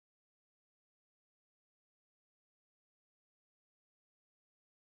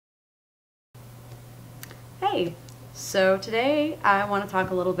Hey, so today I want to talk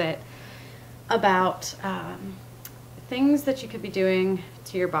a little bit about things that you could be doing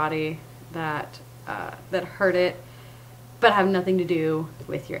to your body that hurt it, but have nothing to do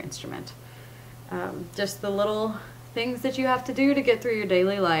with your instrument. Just the little things that you have to do to get through your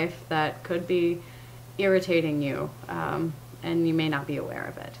daily life that could be irritating you, and you may not be aware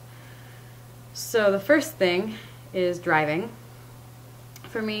of it. So the first thing is driving.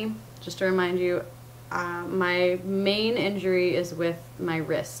 For me, just to remind you, my main injury is with my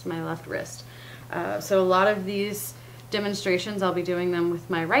wrist, my left wrist. So a lot of these demonstrations, I'll be doing them with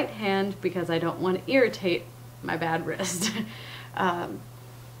my right hand because I don't want to irritate my bad wrist.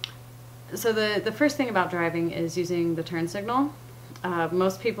 So the first thing about driving is using the turn signal.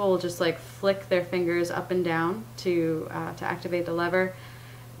 Most people will just like flick their fingers up and down to activate the lever.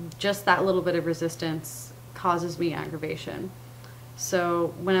 Just that little bit of resistance causes me aggravation.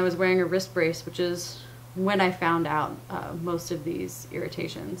 So when I was wearing a wrist brace, which is when I found out most of these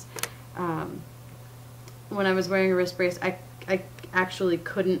irritations, when I was wearing a wrist brace, I actually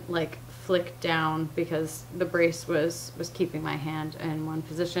couldn't like flick down because the brace was keeping my hand in one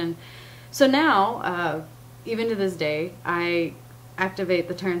position. So now, even to this day, I activate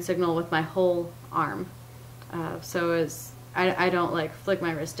the turn signal with my whole arm. I don't like flick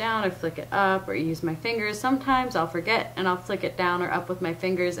my wrist down or flick it up or use my fingers. Sometimes I'll forget and I'll flick it down or up with my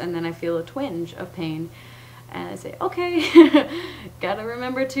fingers, and then I feel a twinge of pain. And I say, okay, gotta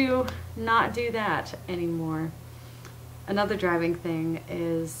remember to not do that anymore. Another driving thing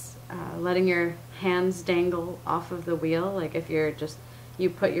is letting your hands dangle off of the wheel. Like if you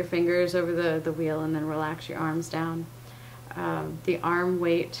put your fingers over the wheel and then relax your arms down. The arm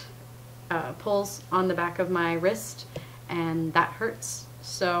weight pulls on the back of my wrist, and that hurts.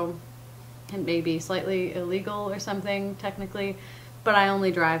 So it may be slightly illegal or something technically, but I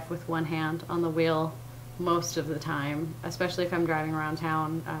only drive with one hand on the wheel most of the time, especially if I'm driving around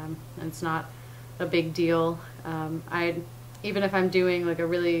town, and it's not a big deal. Even if I'm doing like a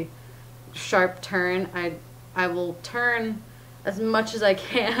really sharp turn, I will turn as much as I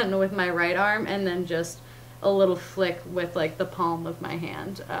can with my right arm, and then just a little flick with like the palm of my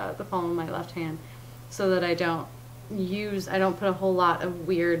hand, the palm of my left hand, so that I don't put a whole lot of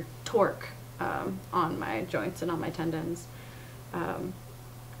weird torque on my joints and on my tendons.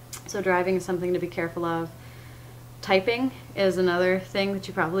 So driving is something to be careful of. Typing is another thing that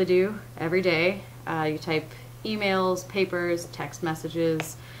you probably do every day. You type emails, papers, text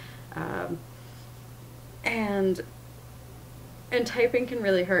messages, and typing can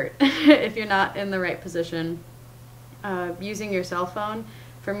really hurt if you're not in the right position. Using your cell phone,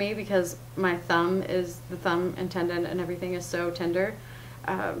 for me, because my thumb and tendon and everything is so tender,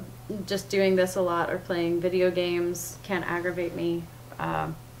 just doing this a lot or playing video games can aggravate me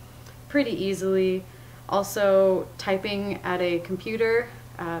pretty easily. Also, typing at a computer,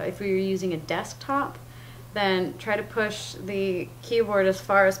 if you're using a desktop, then try to push the keyboard as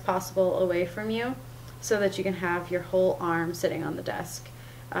far as possible away from you so that you can have your whole arm sitting on the desk.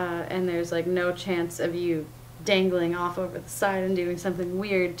 And there's like no chance of you dangling off over the side and doing something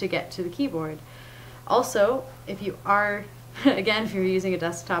weird to get to the keyboard. Also, if you are, again, if you're using a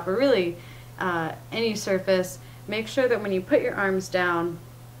desktop or really any surface, make sure that when you put your arms down,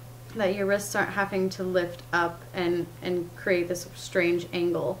 that your wrists aren't having to lift up and create this strange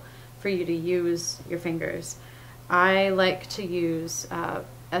angle for you to use your fingers. I like to use a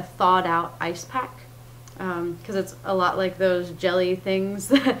thawed out ice pack, because it's a lot like those jelly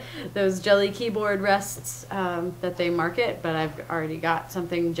things, those jelly keyboard rests that they market, but I've already got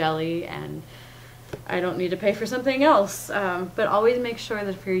something jelly and I don't need to pay for something else. But always make sure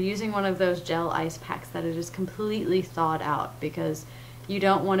that if you're using one of those gel ice packs that it is completely thawed out, because you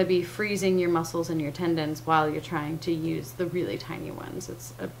don't want to be freezing your muscles and your tendons while you're trying to use the really tiny ones.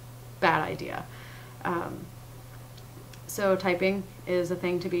 It's a bad idea. So typing is a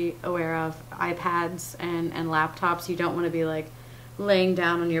thing to be aware of. iPads and laptops, you don't want to be like laying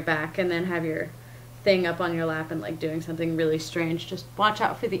down on your back and then have your thing up on your lap and like doing something really strange. Just watch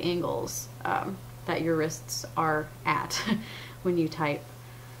out for the angles that your wrists are at when you type.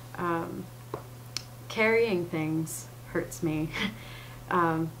 Carrying things hurts me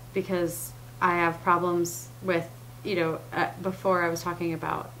because I have problems with, before I was talking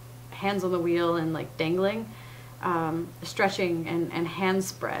about hands on the wheel and like dangling. Stretching and hand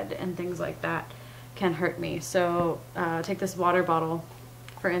spread and things like that can hurt me. So take this water bottle,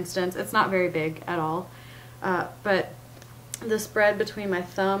 for instance. It's not very big at all, but the spread between my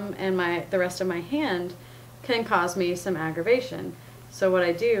thumb and the rest of my hand can cause me some aggravation. So what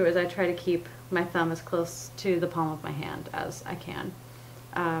I do is I try to keep my thumb as close to the palm of my hand as I can.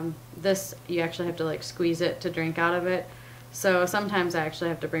 This, you actually have to like squeeze it to drink out of it. So sometimes I actually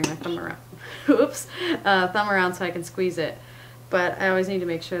have to bring my thumb around, oops, thumb around so I can squeeze it. But I always need to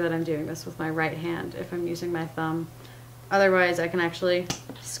make sure that I'm doing this with my right hand if I'm using my thumb. Otherwise, I can actually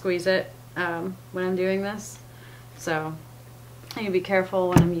squeeze it when I'm doing this. So I need to be careful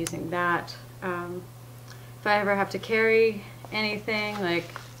when I'm using that. If I ever have to carry anything, like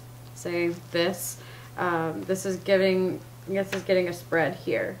say this, this is getting a spread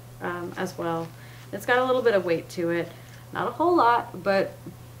here as well. It's got a little bit of weight to it. Not a whole lot, but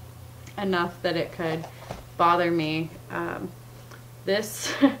enough that it could bother me.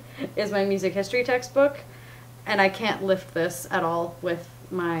 This is my music history textbook, and I can't lift this at all with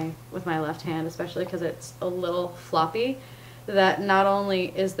my left hand, especially because it's a little floppy. That not only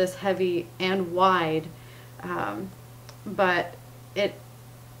is this heavy and wide, but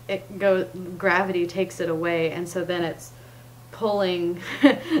gravity takes it away, and so then it's pulling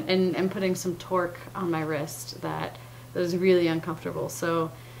and putting some torque on my wrist that is really uncomfortable.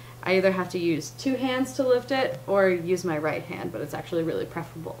 So I either have to use two hands to lift it or use my right hand, but it's actually really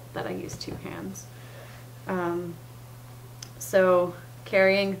preferable that I use two hands. So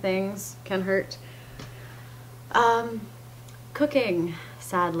carrying things can hurt. Cooking,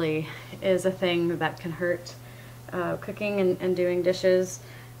 sadly, is a thing that can hurt. Cooking and doing dishes,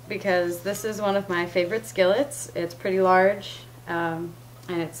 because this is one of my favorite skillets. It's pretty large, and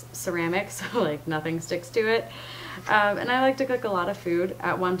it's ceramic, so like nothing sticks to it. And I like to cook a lot of food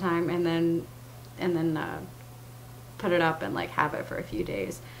at one time and then put it up and like have it for a few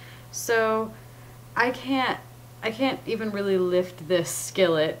days. So I can't even really lift this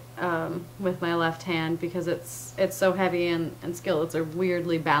skillet with my left hand because it's so heavy, and skillets are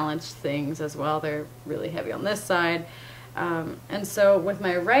weirdly balanced things as well. They're really heavy on this side. And so with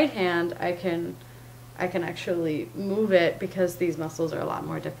my right hand, I can actually move it because these muscles are a lot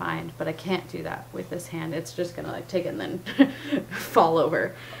more defined, but I can't do that with this hand. It's just gonna like take it and then fall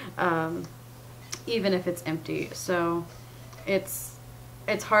over, even if it's empty. So it's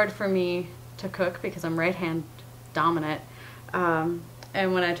hard for me to cook because I'm right hand dominant,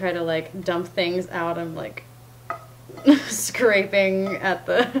 and when I try to like dump things out, I'm like scraping at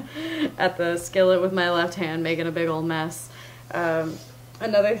the skillet with my left hand, making a big old mess.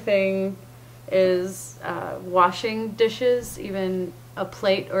 Another thing is washing dishes, even a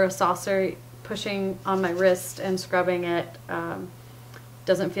plate or a saucer, pushing on my wrist and scrubbing it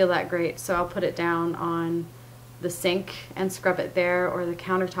doesn't feel that great, so I'll put it down on the sink and scrub it there, or the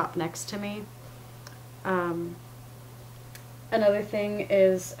countertop next to me. Another thing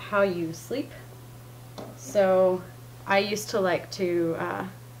is how you sleep. So I used to like to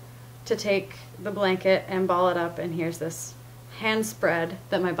take the blanket and ball it up, and here's this hand spread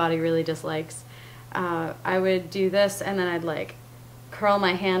that my body really dislikes. I would do this, and then I'd like curl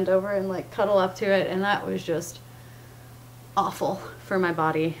my hand over and like cuddle up to it, and that was just awful for my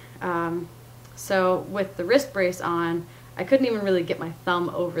body. So with the wrist brace on, I couldn't even really get my thumb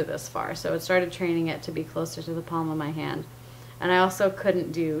over this far, so it started training it to be closer to the palm of my hand. And I also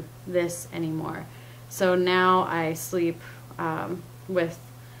couldn't do this anymore. So now I sleep with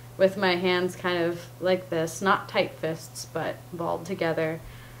my hands kind of like this, not tight fists, but balled together.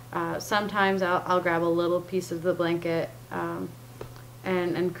 Sometimes I'll grab a little piece of the blanket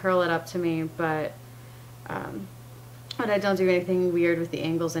and curl it up to me, but I don't do anything weird with the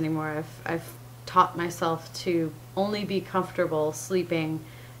angles anymore. I've taught myself to only be comfortable sleeping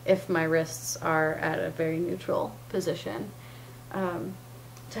if my wrists are at a very neutral position.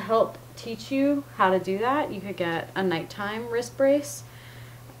 To help teach you how to do that, you could get a nighttime wrist brace.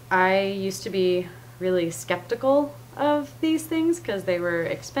 I used to be really skeptical of these things because they were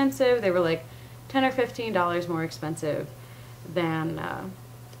expensive. They were like $10 or $15 more expensive than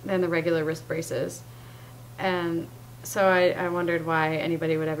the regular wrist braces. And so I wondered why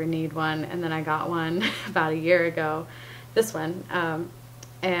anybody would ever need one, and then I got one about a year ago, this one,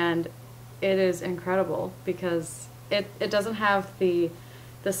 and it is incredible because it doesn't have the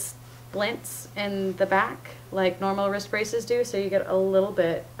splints in the back like normal wrist braces do, so you get a little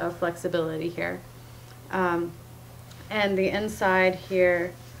bit of flexibility here. And the inside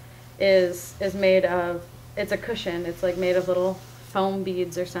here is made of, it's a cushion, it's like made of little foam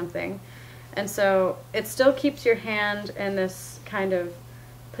beads or something. And so it still keeps your hand in this kind of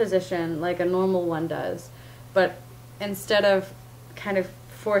position like a normal one does, but instead of kind of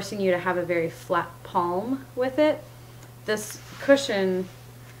forcing you to have a very flat palm with it, this cushion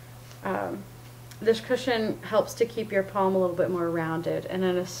helps to keep your palm a little bit more rounded and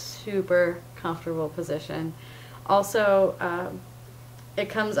in a super comfortable position. Also, it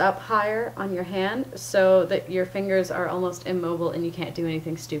comes up higher on your hand so that your fingers are almost immobile and you can't do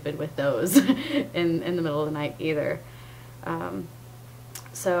anything stupid with those in the middle of the night either.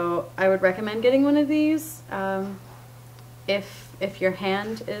 So I would recommend getting one of these if your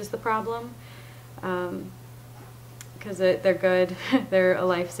hand is the problem, because they're good. They're a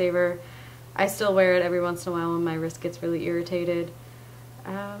lifesaver. I still wear it every once in a while when my wrist gets really irritated.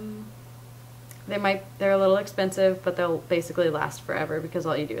 They're a little expensive, but they'll basically last forever because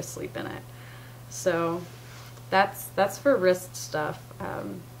all you do is sleep in it. So that's for wrist stuff.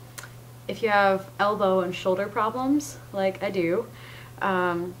 If you have elbow and shoulder problems, like I do,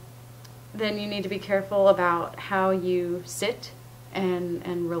 then you need to be careful about how you sit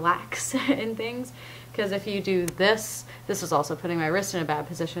and relax in things. Because if you do this is also putting my wrist in a bad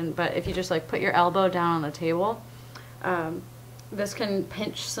position, but if you just like put your elbow down on the table, this can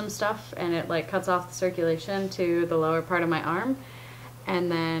pinch some stuff and it like cuts off the circulation to the lower part of my arm, and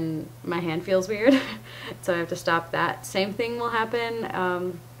then my hand feels weird. So I have to stop that. Same thing will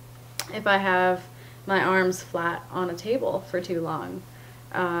happen if I have my arms flat on a table for too long.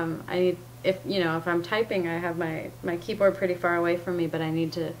 If I'm typing, I have my keyboard pretty far away from me, but I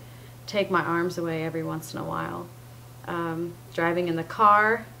need to take my arms away every once in a while. Driving in the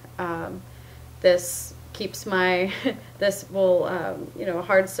car, this keeps my, a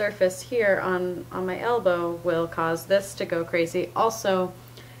hard surface here on my elbow will cause this to go crazy. Also,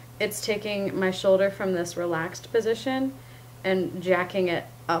 it's taking my shoulder from this relaxed position and jacking it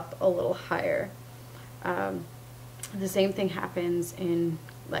up a little higher. The same thing happens in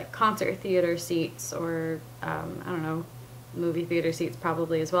like concert theater seats, or I don't know, movie theater seats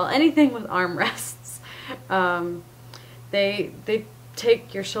probably as well. Anything with armrests. They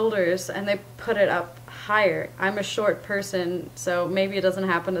take your shoulders and they put it up higher. I'm a short person, so maybe it doesn't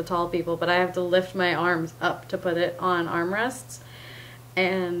happen to tall people, but I have to lift my arms up to put it on armrests,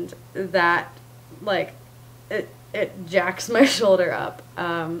 and that, like, it jacks my shoulder up.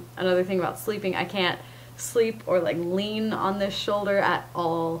 Another thing about sleeping, I can't sleep or like lean on this shoulder at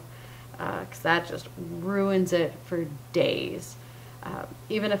all, because that just ruins it for days.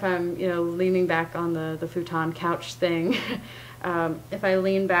 Even if I'm, leaning back on the futon couch thing, if I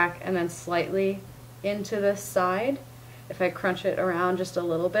lean back and then slightly into this side, if I crunch it around just a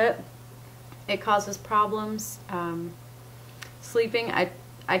little bit, it causes problems. Sleeping,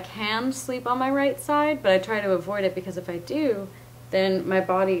 I can sleep on my right side, but I try to avoid it, because if I do, then my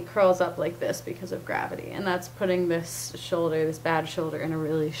body curls up like this because of gravity, and that's putting this shoulder, this bad shoulder, in a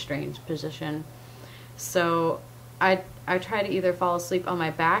really strange position. So I try to either fall asleep on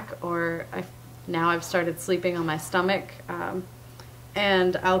my back, or now I've started sleeping on my stomach,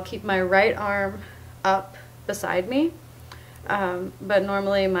 and I'll keep my right arm up beside me, but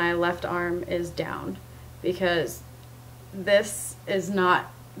normally my left arm is down, because this is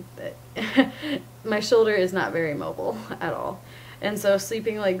not, my shoulder is not very mobile at all. And so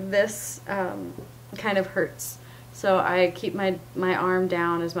sleeping like this kind of hurts. So I keep my arm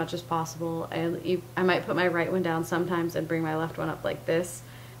down as much as possible. I might put my right one down sometimes and bring my left one up like this,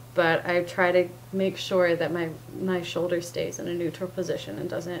 but I try to make sure that my shoulder stays in a neutral position and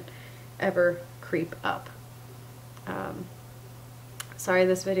doesn't ever creep up. Sorry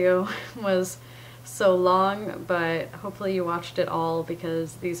this video was so long, but hopefully you watched it all,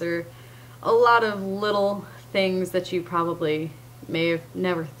 because these are a lot of little things that you probably may have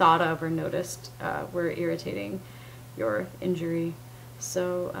never thought of or noticed were irritating your injury.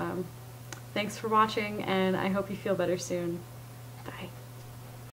 So thanks for watching, and I hope you feel better soon. Bye.